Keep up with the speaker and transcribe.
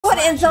what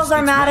incels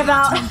are mad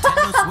about.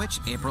 Nintendo Switch,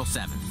 April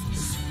 7th.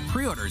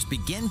 Pre-orders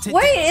begin today.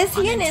 Wait, is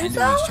he an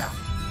Nintendo incel? eShop.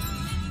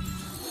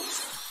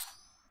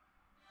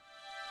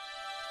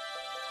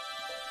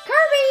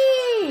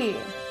 Kirby!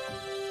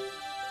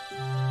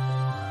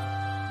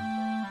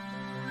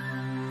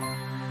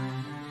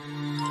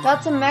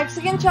 Got some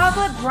Mexican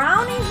chocolate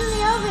brownies in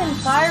the oven.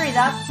 Fiery,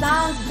 that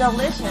sounds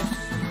delicious.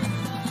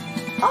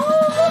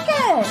 Oh, look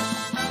at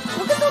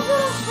those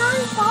little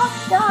furry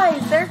fox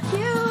guys. They're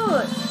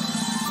cute.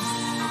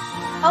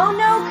 Oh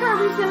no,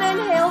 Kirby's gonna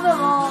inhale them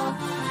all.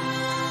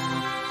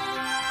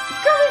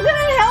 Kirby's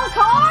gonna inhale a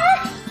car?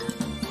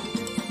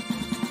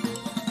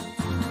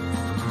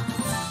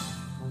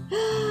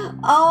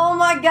 Oh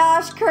my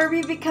gosh,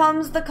 Kirby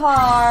becomes the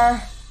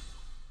car.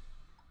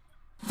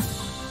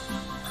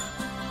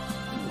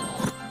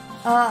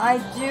 I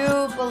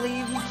do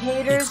believe he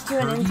caters to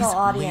an incel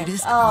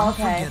audience. Oh,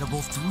 okay. Unforgettable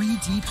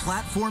 3D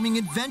platforming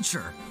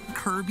adventure,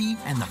 Kirby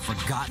and the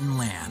Forgotten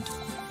Land.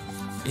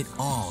 It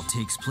all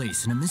takes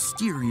place in a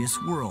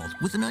mysterious world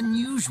with an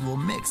unusual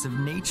mix of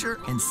nature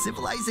and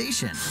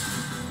civilization.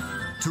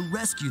 To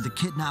rescue the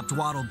kidnapped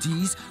Waddle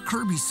Dees,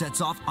 Kirby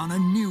sets off on a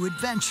new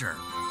adventure.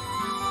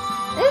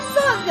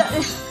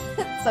 It's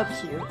so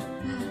cute.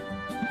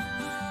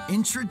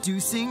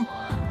 Introducing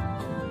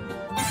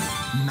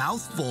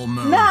Mouthful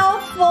Mode.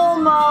 Mouthful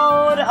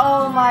mode.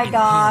 Oh my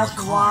gosh,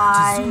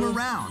 why? To zoom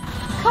around.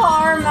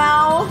 Car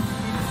mouth.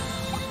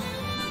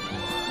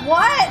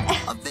 What?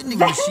 A vending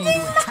machine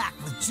to attack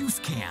with juice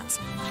cans.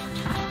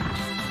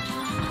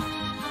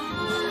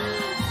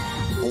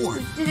 Or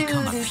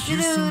become a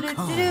fearsome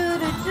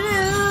cone.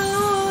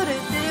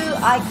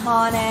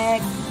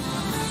 Iconic.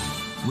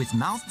 With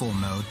Mouthful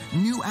Mode,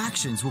 new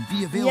actions will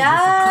be available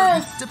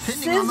Yes. for Kirby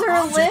depending on the Scissor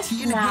object lift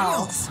he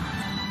mouth. inhales.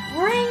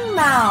 Ring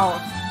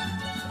mouth.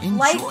 Enjoy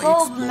Light bulb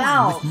exploring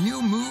mouth. with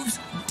new moves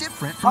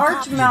different from Arch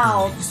copy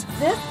mouth. abilities.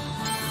 This,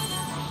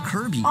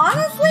 Kirby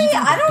honestly,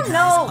 can I don't even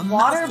know. recognize a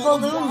Water mouthful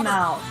of balloon water,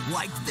 mouth.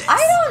 like this.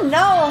 I don't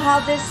know how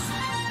this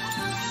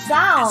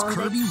sounds. As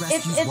Kirby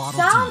rescues It Waddle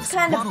sounds Dees,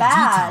 kind of Waddle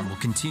bad. Dee-Town will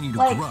continue to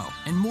Like, grow,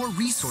 and more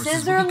resources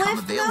Scissor will become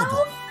lift available.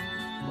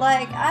 mouth?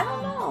 Like, I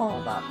don't know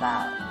about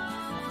that.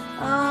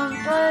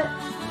 But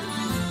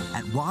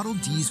At Waddle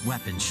Dee's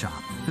weapon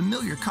shop,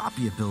 familiar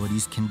copy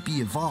abilities can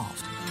be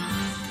evolved.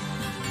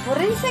 what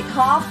did he say?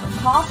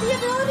 Coffee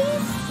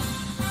abilities?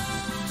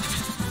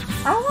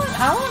 I want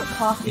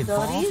coffee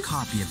Evolve abilities.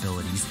 copy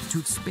abilities to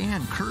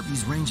expand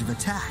Kirby's range of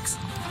attacks.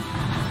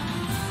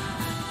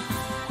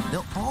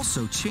 They'll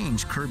also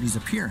change Kirby's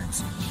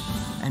appearance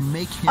and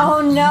make him Oh,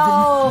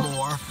 no. even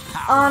more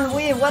powerful.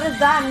 Ennui, what does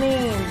that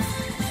mean?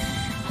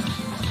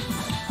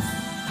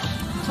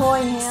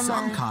 Toy hammer.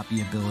 Some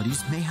copy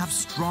abilities may have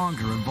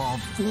stronger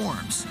evolved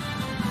forms.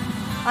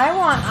 I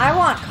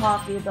want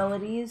coffee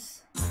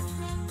abilities.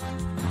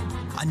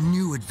 A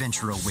new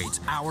adventure awaits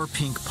our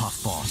pink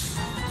puffball.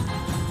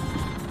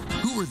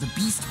 Who are the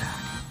Beast Pack?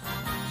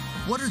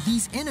 What are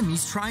these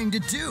enemies trying to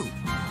do?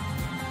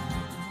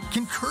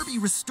 Can Kirby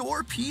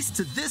restore peace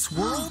to this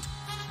world?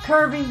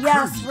 Kirby,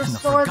 yes, Kirby and the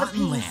restore the Forgotten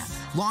peace. Land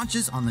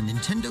launches on the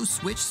Nintendo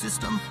Switch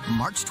system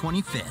March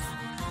 25th.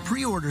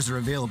 Pre-orders are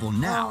available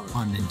now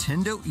on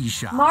Nintendo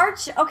eShop.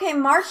 March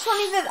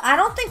 25th. I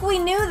don't think we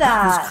knew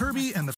That was that. Kirby and the